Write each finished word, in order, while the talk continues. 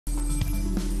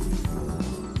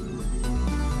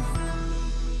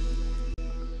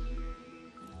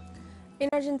In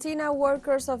Argentina,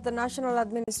 workers of the National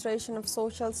Administration of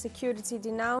Social Security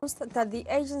denounced that the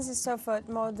agency suffered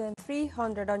more than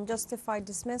 300 unjustified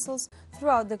dismissals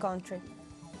throughout the country.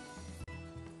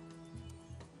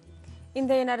 In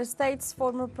the United States,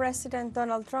 former President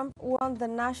Donald Trump won the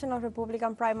national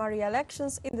Republican primary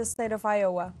elections in the state of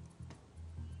Iowa.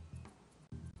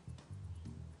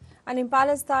 And in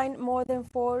Palestine, more than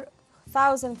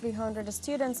 4,300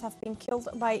 students have been killed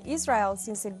by Israel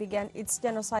since it began its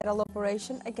genocidal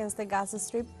operation against the Gaza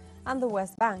Strip and the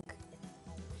West Bank.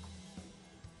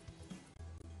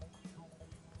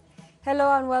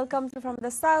 Hello and welcome to From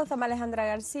the South. I'm Alejandra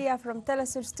Garcia from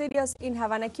teleSUR Studios in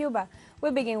Havana, Cuba.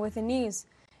 We begin with the news.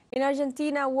 In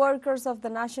Argentina, workers of the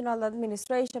National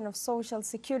Administration of Social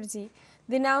Security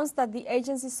denounced that the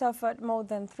agency suffered more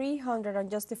than 300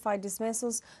 unjustified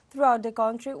dismissals throughout the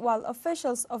country, while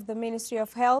officials of the Ministry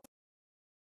of Health.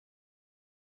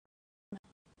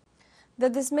 The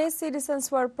dismissed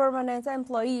citizens were permanent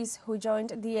employees who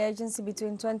joined the agency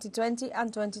between 2020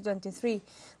 and 2023.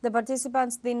 The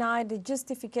participants denied the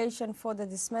justification for the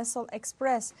dismissal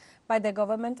expressed by the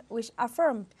government, which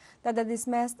affirmed that the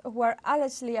dismissed were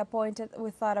allegedly appointed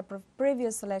without a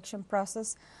previous selection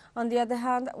process. On the other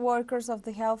hand, workers of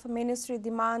the Health Ministry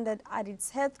demanded at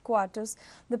its headquarters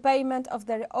the payment of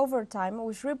their overtime,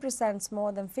 which represents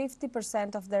more than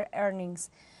 50% of their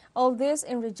earnings. All this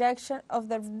in rejection of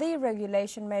the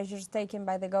deregulation measures taken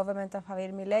by the government of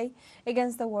Javier Milei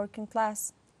against the working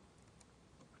class.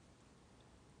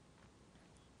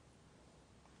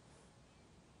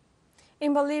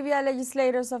 In Bolivia,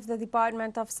 legislators of the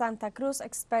Department of Santa Cruz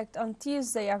expect on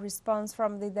Tuesday a response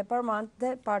from the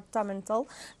departmental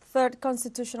third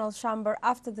constitutional chamber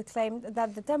after the claim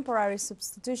that the temporary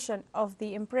substitution of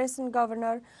the imprisoned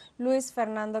governor Luis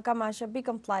Fernando Camacho be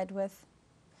complied with.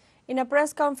 In a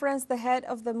press conference, the head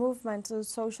of the Movement to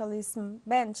Socialism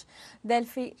bench,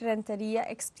 Delphi Renteria,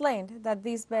 explained that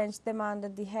this bench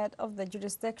demanded the head of the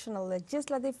jurisdictional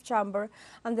legislative chamber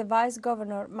and the vice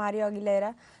governor, Mario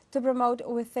Aguilera, to promote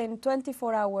within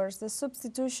 24 hours the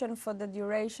substitution for the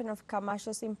duration of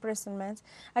Camacho's imprisonment,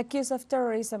 accused of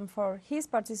terrorism for his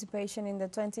participation in the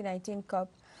 2019 COP.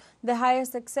 The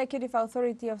highest executive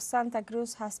authority of Santa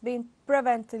Cruz has been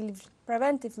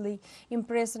preventively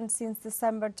imprisoned since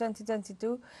December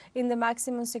 2022 in the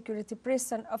maximum security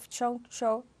prison of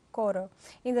Choncho Coro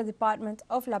in the department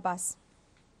of La Paz.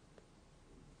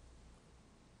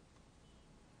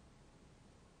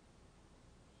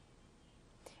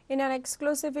 In an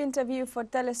exclusive interview for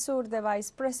teleSUR, the Vice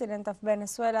President of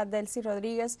Venezuela, Delcy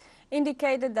Rodriguez,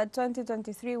 indicated that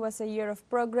 2023 was a year of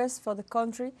progress for the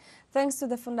country, thanks to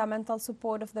the fundamental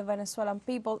support of the Venezuelan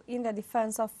people in the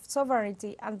defense of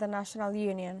sovereignty and the national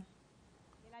union.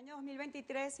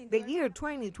 The year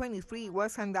 2023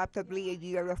 was undoubtedly a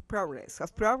year of progress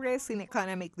in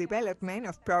economic development,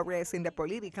 of progress in the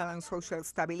political and social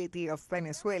stability of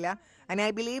Venezuela, and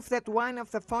I believe that one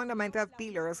of the fundamental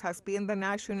pillars has been the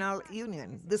national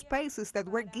union, the spaces that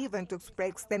were given to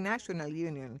express the national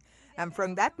union. And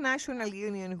from that national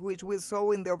union, which we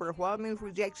saw in the overwhelming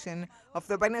rejection of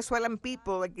the Venezuelan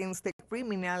people against the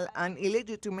criminal and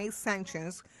illegitimate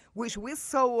sanctions, which we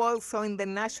saw also in the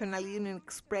national union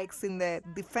expressed in the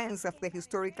defense of the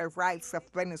historical rights of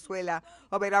Venezuela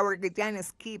over our Guyana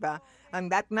Esquiva, and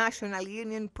that national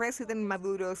union, President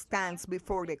Maduro stands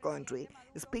before the country,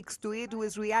 speaks to it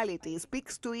with reality,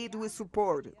 speaks to it with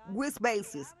support, with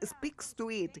basis, speaks to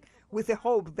it with the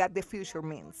hope that the future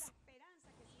means.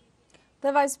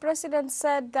 The Vice President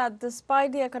said that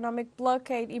despite the economic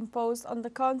blockade imposed on the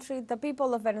country, the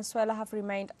people of Venezuela have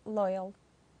remained loyal.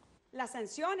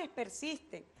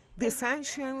 The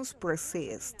sanctions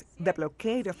persist. The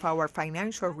blockade of our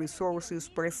financial resources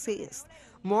persists.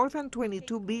 More than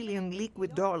 22 billion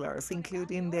liquid dollars,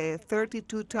 including the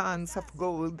 32 tons of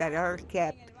gold that are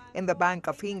kept in the Bank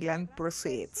of England,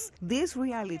 proceeds. This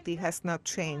reality has not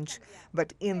changed,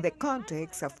 but in the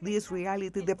context of this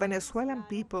reality, the Venezuelan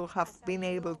people have been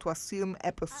able to assume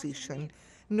a position,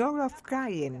 not of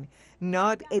crying,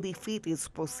 not a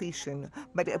defeatist position,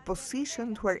 but a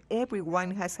position where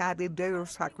everyone has added their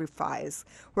sacrifice,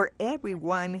 where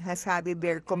everyone has added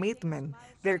their commitment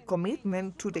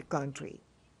to the country.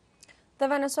 The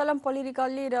Venezuelan political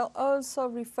leader also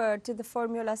referred to the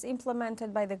formulas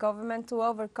implemented by the government to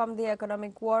overcome the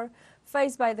economic war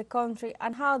faced by the country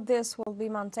and how this will be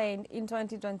maintained in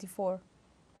 2024.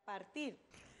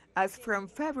 As from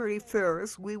February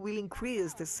 1st, we will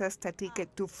increase the CESTA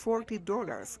ticket to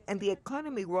 $40 and the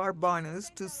economy war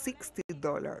bonus to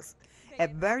 $60. A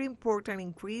very important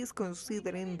increase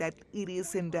considering that it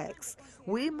is indexed.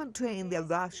 We maintain the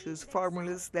audacious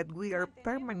formulas that we are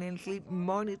permanently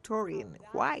monitoring.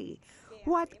 Why?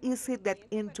 What is it that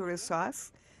interests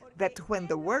us? That when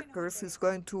the workers is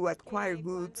going to acquire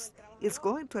goods, is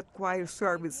going to acquire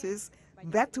services,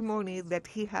 that money that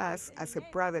he has as a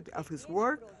product of his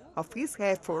work, of his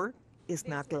effort, is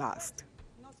not lost.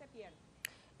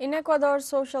 In Ecuador,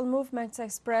 social movements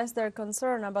expressed their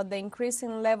concern about the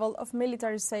increasing level of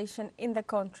militarization in the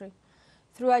country.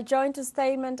 Through a joint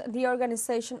statement, the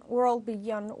organization World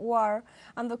Beyond War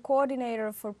and the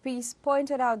Coordinator for Peace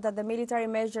pointed out that the military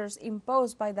measures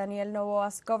imposed by Daniel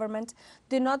Noboa's government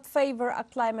do not favor a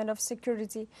climate of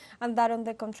security and that, on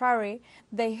the contrary,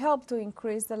 they help to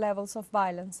increase the levels of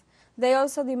violence. They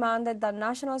also demanded that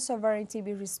national sovereignty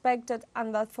be respected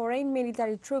and that foreign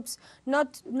military troops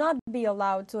not be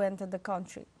allowed to enter the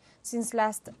country. Since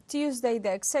last Tuesday,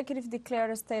 the executive declared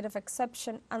a state of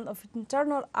exception and of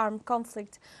internal armed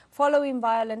conflict following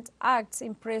violent acts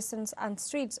in prisons and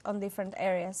streets on different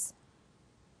areas.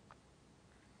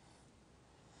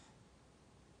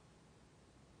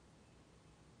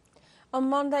 On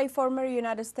Monday, former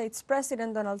United States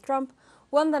President Donald Trump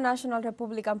won the national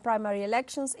Republican primary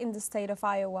elections in the state of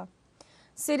Iowa.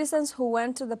 Citizens who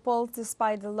went to the polls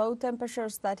despite the low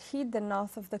temperatures that hit the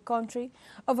north of the country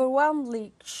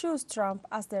overwhelmingly chose Trump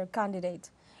as their candidate.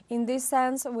 In this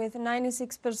sense, with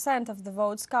 96% of the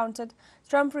votes counted,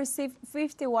 Trump received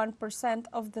 51%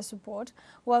 of the support,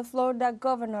 while Florida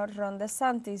Governor Ron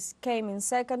DeSantis came in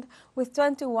second with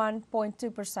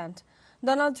 21.2%.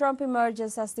 Donald Trump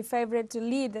emerges as the favorite to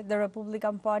lead the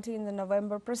Republican Party in the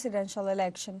November presidential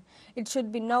election. It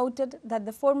should be noted that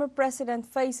the former president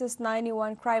faces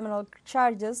 91 criminal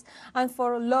charges and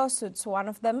 4 lawsuits, one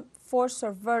of them for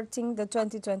subverting the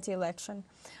 2020 election.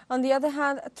 On the other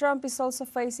hand, Trump is also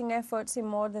facing efforts in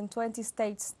more than 20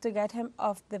 states to get him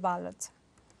off the ballot.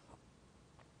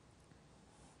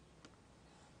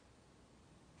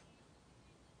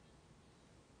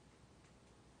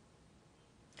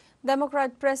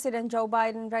 Democrat President Joe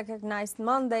Biden recognized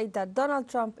Monday that Donald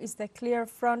Trump is the clear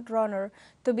front-runner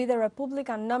to be the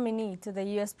Republican nominee to the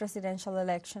U.S. presidential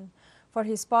election. For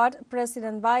his part,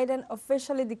 President Biden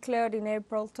officially declared in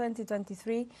April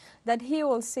 2023 that he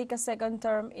will seek a second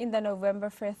term in the November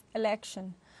 5th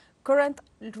election. Current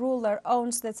ruler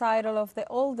owns the title of the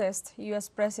oldest U.S.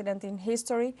 president in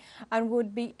history and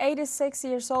would be 86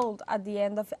 years old at the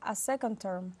end of a second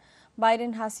term.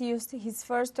 Biden has used his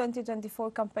first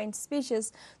 2024 campaign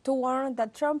speeches to warn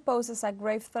that Trump poses a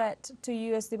grave threat to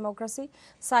U.S. democracy,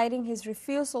 citing his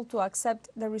refusal to accept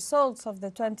the results of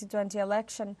the 2020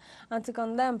 election and to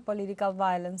condemn political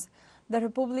violence. The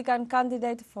Republican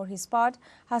candidate, for his part,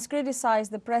 has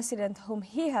criticized the president, whom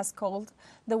he has called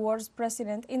the worst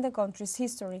president in the country's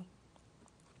history.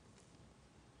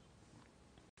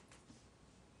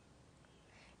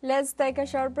 Let's take a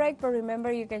short break, but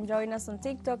remember you can join us on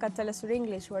TikTok at teleSUR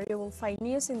English, where you will find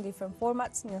news in different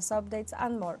formats, news updates,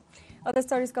 and more. Other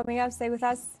stories coming up, stay with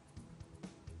us.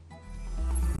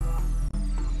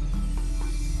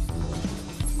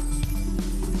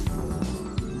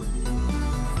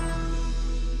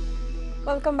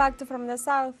 Welcome back to From the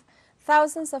South.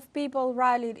 Thousands of people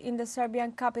rallied in the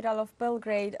Serbian capital of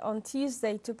Belgrade on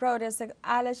Tuesday to protest the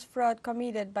alleged fraud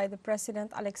committed by the President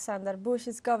Aleksandar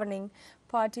Vučić's governing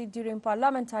party during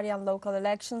parliamentary and local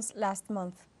elections last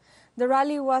month. The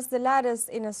rally was the latest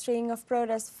in a string of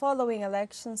protests following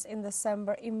elections in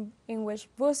December in which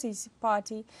Vučić's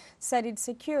party said it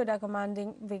secured a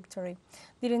commanding victory.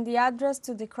 During the address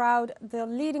to the crowd, the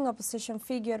leading opposition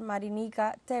figure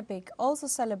Marinika Tepic also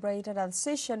celebrated a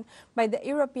decision by the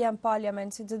European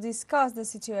Parliament to discuss the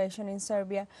situation in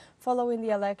Serbia following the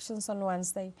elections on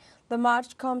Wednesday. The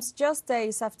march comes just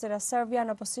days after a Serbian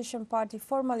opposition party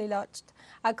formally lodged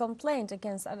a complaint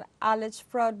against an alleged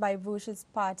fraud by Vučić's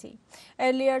party.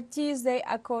 Earlier Tuesday,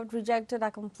 a court rejected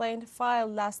a complaint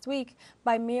filed last week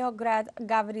by Milorad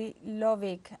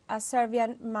Gavrilović, a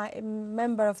Serbian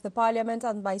member of the parliament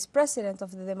and vice president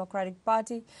of the Democratic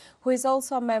Party, who is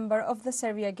also a member of the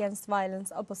Serbia Against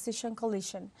Violence opposition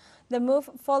coalition. The move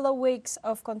followed weeks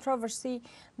of controversy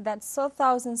that saw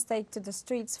thousands take to the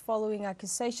streets following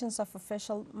accusations of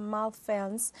official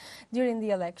malfeasance during the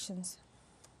elections.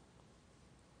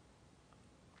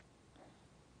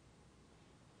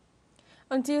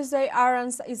 On Tuesday,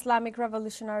 Iran's Islamic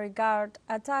Revolutionary Guard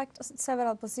attacked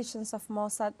several positions of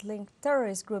Mossad-linked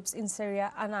terrorist groups in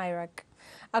Syria and Iraq.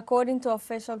 According to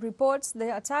official reports,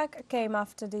 the attack came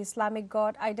after the Islamic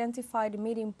Guard identified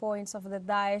meeting points of the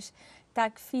Daesh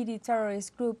Takfiri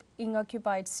terrorist group in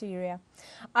occupied Syria.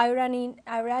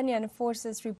 Iranian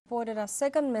forces reported a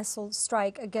second missile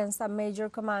strike against a major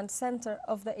command center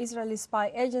of the Israeli spy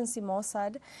agency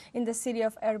Mossad in the city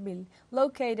of Erbil,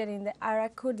 located in the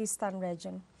Iraq Kurdistan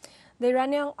region. The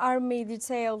Iranian army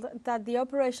detailed that the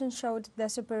operation showed the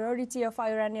superiority of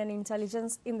Iranian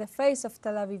intelligence in the face of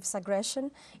Tel Aviv's aggression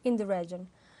in the region.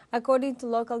 According to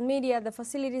local media, the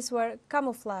facilities were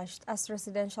camouflaged as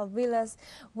residential villas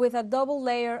with a double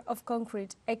layer of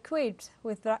concrete equipped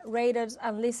with radars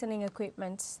and listening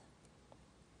equipment.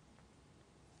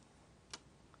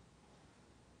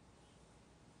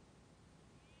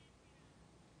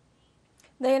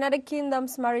 The United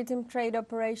Kingdom's Maritime Trade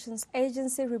Operations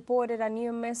Agency reported a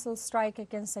new missile strike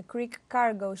against a Greek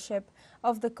cargo ship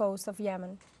off the coast of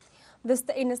Yemen.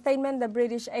 In a statement, the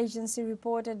British agency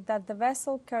reported that the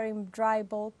vessel carrying dry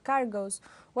bulk cargoes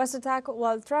was attacked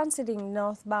while transiting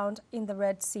northbound in the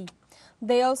Red Sea.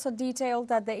 They also detailed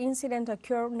that the incident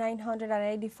occurred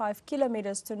 985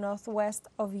 kilometers to northwest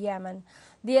of Yemen.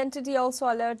 The entity also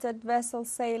alerted vessels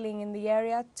sailing in the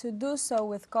area to do so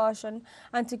with caution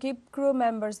and to keep crew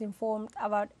members informed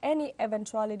about any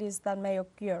eventualities that may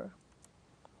occur.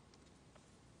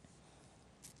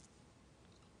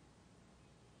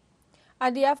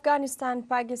 At the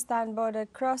Afghanistan-Pakistan border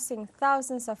crossing,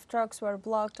 thousands of trucks were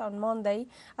blocked on Monday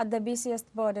at the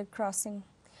busiest border crossing.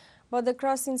 Border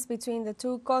crossings between the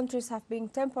two countries have been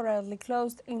temporarily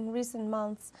closed in recent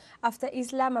months after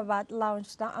Islamabad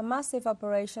launched a massive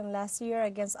operation last year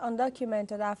against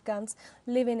undocumented Afghans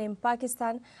living in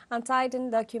Pakistan and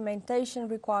tightened documentation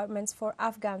requirements for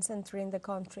Afghans entering the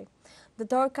country. The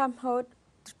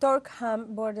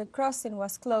Torkham border crossing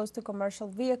was closed to commercial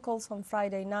vehicles on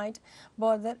Friday night,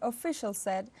 border officials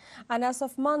said, and as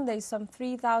of Monday, some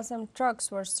 3,000 trucks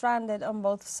were stranded on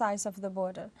both sides of the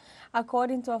border.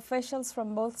 According to officials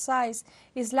from both sides,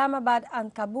 Islamabad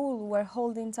and Kabul were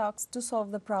holding talks to solve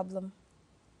the problem.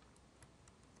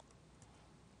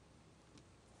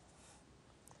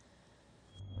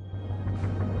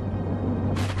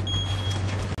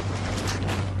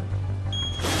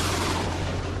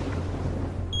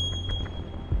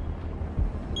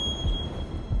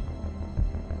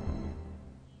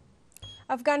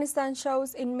 Afghanistan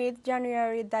shows in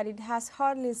mid-January that it has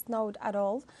hardly snowed at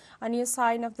all, a new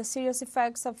sign of the serious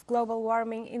effects of global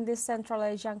warming in this Central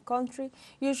Asian country,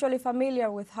 usually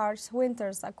familiar with harsh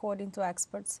winters, according to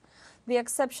experts. The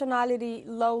exceptionally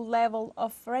low level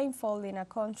of rainfall in a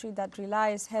country that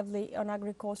relies heavily on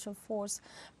agriculture forced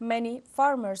many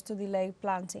farmers to delay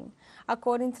planting.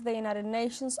 According to the United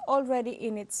Nations, already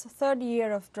in its third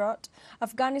year of drought,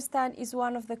 Afghanistan is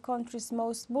one of the countries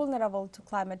most vulnerable to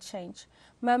climate change.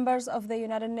 Members of the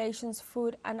United Nations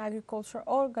Food and Agriculture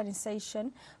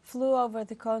Organization flew over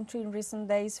the country in recent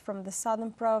days from the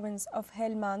southern province of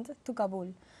Helmand to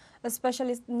Kabul. A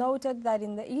specialist noted that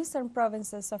in the eastern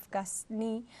provinces of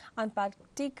Ghazni and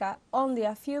Paktika, only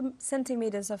a few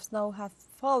centimeters of snow have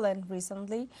fallen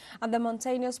recently, and the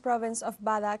mountainous province of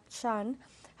Badakhshan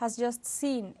has just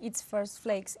seen its first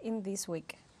flakes in this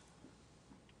week.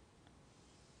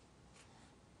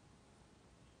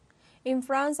 In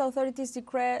France, authorities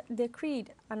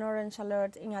decreed an orange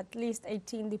alert in at least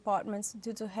 18 departments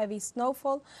due to heavy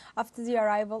snowfall after the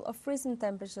arrival of freezing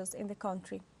temperatures in the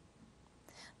country.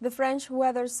 The French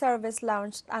Weather Service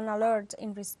launched an alert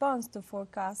in response to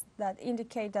forecasts that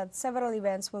indicate that several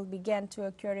events will begin to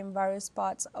occur in various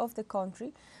parts of the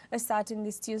country, starting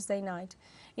this Tuesday night.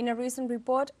 In a recent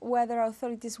report, weather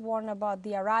authorities warned about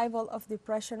the arrival of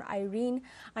Depression Irene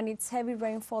and its heavy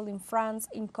rainfall in France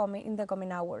in the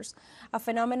coming hours, a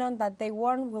phenomenon that they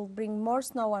warn will bring more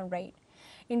snow and rain.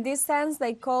 In this sense,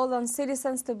 they called on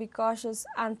citizens to be cautious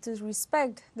and to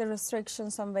respect the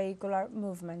restrictions on vehicular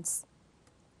movements.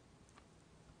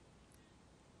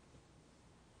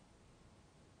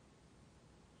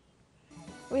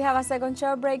 We have a second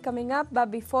short break coming up, but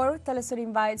before, teleSUR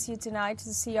invites you tonight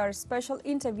to see our special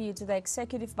interview to the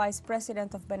Executive Vice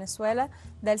President of Venezuela,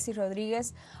 Delcy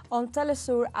Rodriguez, on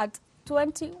teleSUR at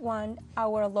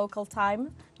 21-hour local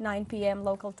time, 9 p.m.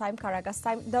 local time, Caracas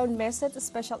time. Don't miss it, a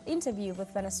special interview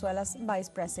with Venezuela's Vice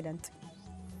President.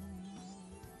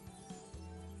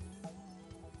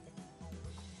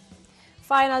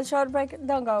 Final short break,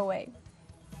 don't go away.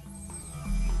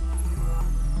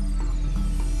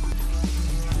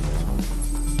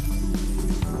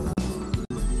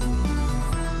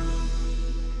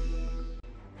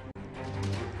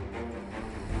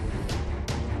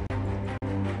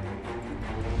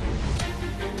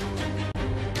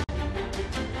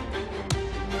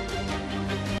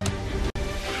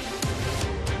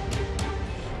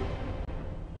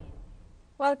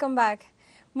 Welcome back.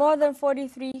 More than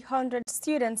 4,300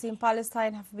 students in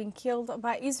Palestine have been killed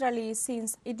by Israelis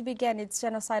since it began its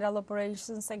genocidal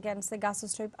operations against the Gaza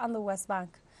Strip and the West Bank.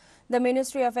 The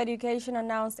Ministry of Education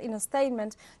announced in a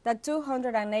statement that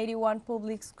 281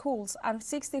 public schools and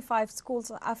 65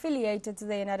 schools affiliated to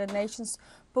the United Nations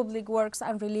Public Works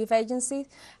and Relief Agency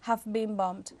have been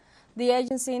bombed. The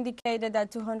agency indicated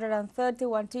that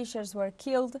 231 teachers were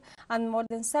killed and more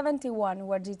than 71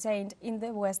 were detained in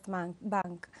the West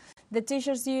Bank. The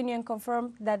Teachers Union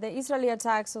confirmed that the Israeli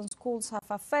attacks on schools have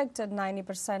affected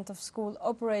 90% of school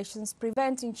operations,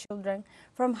 preventing children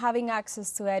from having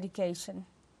access to education.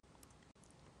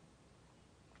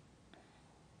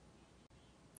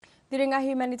 During a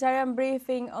humanitarian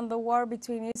briefing on the war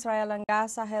between Israel and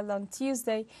Gaza held on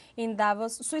Tuesday in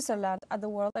Davos, Switzerland, at the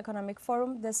World Economic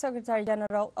Forum, the Secretary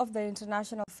General of the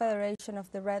International Federation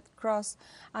of the Red Cross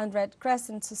and Red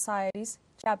Crescent Societies,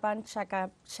 Japan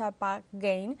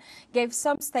Chapagain, gave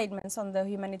some statements on the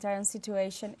humanitarian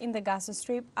situation in the Gaza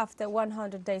Strip after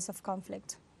 100 days of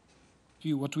conflict.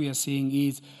 What we are seeing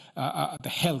is the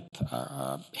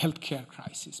healthcare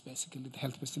crisis, basically. The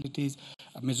health facilities,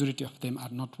 a majority of them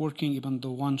are not working. Even the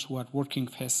ones who are working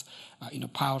face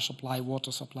power supply,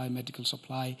 water supply, medical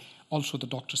supply. Also, the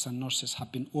doctors and nurses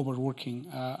have been overworking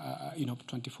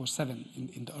 24/7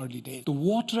 in the early days. The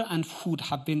water and food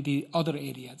have been the other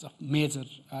areas of major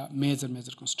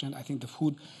constraint. I think the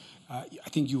food, I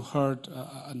think you heard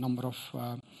a number of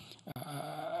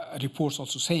reports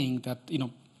also saying that,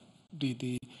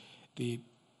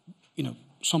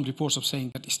 some reports of saying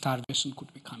that starvation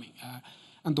could be coming.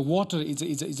 And the water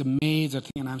is a major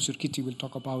thing, and I'm sure Kitty will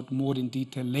talk about more in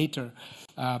detail later.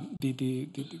 The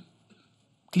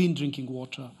clean drinking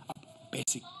water,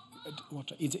 basic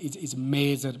water, is a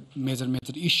major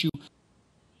issue.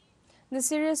 The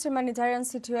serious humanitarian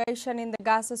situation in the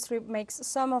Gaza Strip makes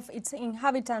some of its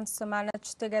inhabitants to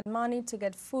manage to get money, to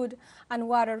get food and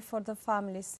water for their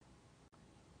families.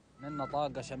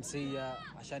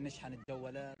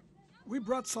 We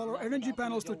brought solar energy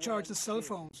panels to charge the cell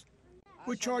phones.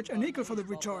 We charge a nickel for the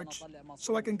recharge,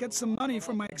 so I can get some money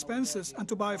for my expenses and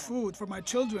to buy food for my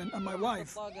children and my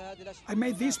wife. I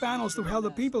made these panels to help the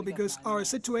people because our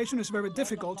situation is very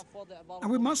difficult,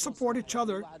 and we must support each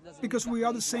other because we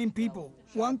are the same people,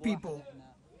 one people.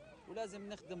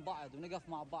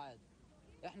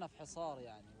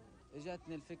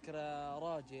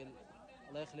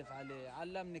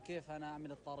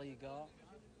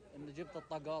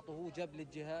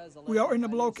 We are in a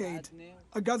blockade.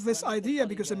 I got this idea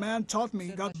because a man taught me,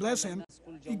 God bless him.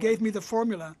 He gave me the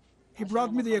formula. He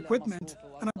brought me the equipment,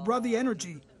 and I brought the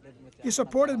energy. He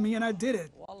supported me, and I did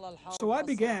it. So I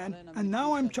began, and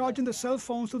now I'm charging the cell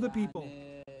phones to the people.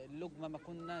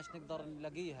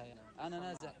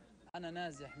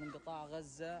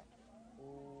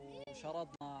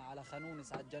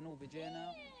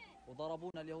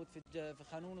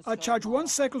 I charge 1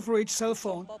 shekel for each cell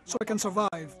phone so I can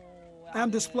survive. I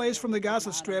am displaced from the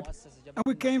Gaza Strip, and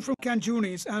we came from Khan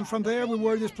Yunis, and from there we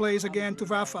were displaced again to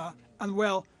Rafah. And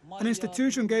well, an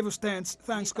institution gave us tents,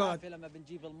 thanks God.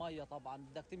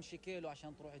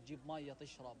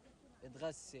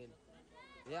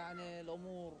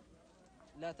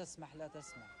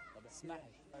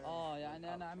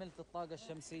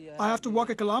 I have to walk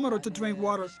a kilometer to drink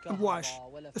water and wash.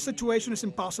 The situation is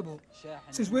impossible.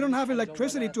 Since we don't have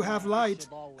electricity to have light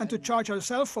and to charge our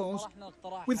cell phones,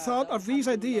 we thought of these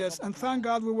ideas, and thank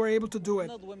God we were able to do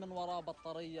it.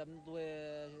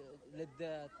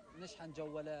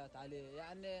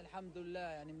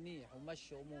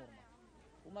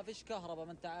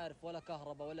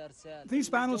 These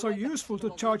panels are useful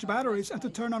to charge batteries and to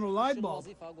turn on a light bulb.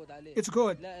 It's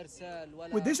good.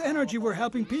 With this energy, we're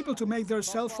helping people to make their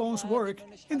cell phones work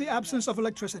in the absence of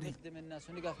electricity.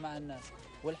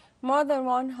 More than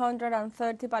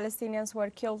 130 Palestinians were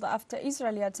killed after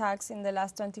Israeli attacks in the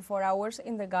last 24 hours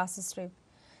in the Gaza Strip.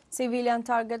 Civilian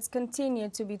targets continue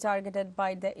to be targeted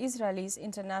by the Israelis,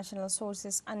 international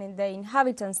sources, and the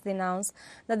inhabitants denounce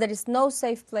that there is no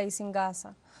safe place in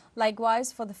Gaza.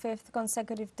 Likewise, for the 5th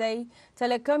consecutive day,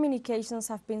 telecommunications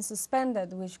have been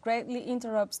suspended, which greatly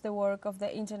interrupts the work of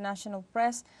the international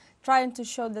press, trying to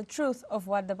show the truth of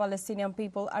what the Palestinian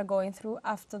people are going through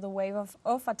after the wave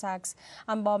of attacks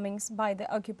and bombings by the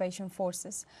occupation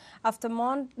forces. After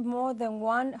more than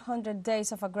 100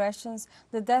 days of aggressions,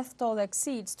 the death toll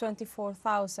exceeds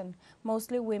 24,000,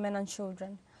 mostly women and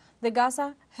children. The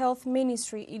Gaza Health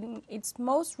Ministry, in its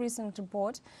most recent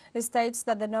report, states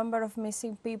that the number of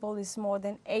missing people is more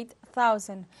than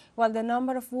 8,000, while the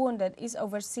number of wounded is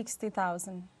over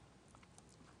 60,000.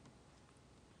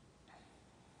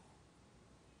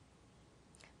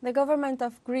 The government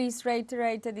of Greece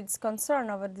reiterated its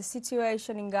concern over the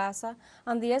situation in Gaza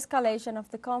and the escalation of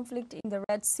the conflict in the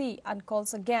Red Sea and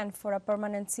calls again for a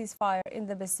permanent ceasefire in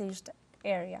the besieged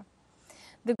area.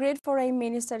 The Greek foreign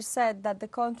minister said that the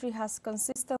country has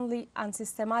consistently and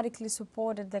systematically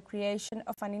supported the creation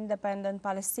of an independent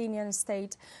Palestinian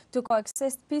state to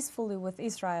coexist peacefully with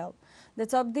Israel. The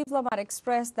top diplomat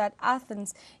expressed that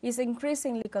Athens is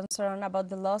increasingly concerned about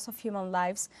the loss of human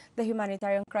lives, the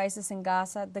humanitarian crisis in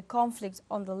Gaza, the conflict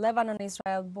on the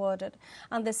Lebanon-Israel border,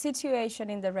 and the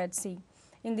situation in the Red Sea.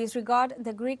 In this regard,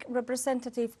 the Greek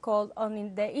representative called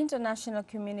on the international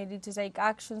community to take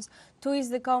actions to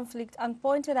ease the conflict and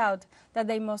pointed out that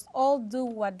they must all do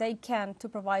what they can to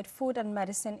provide food and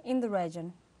medicine in the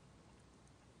region.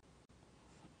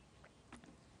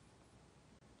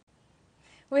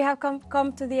 We have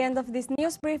come to the end of this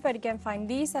news brief, but you can find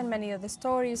these and many other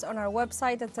stories on our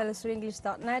website at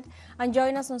telesurenglish.net and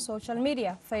join us on social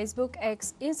media, Facebook,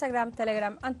 X, Instagram,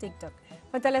 Telegram and TikTok.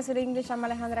 For Telesur English, I'm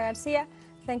Alejandra Garcia.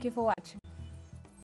 Thank you for watching.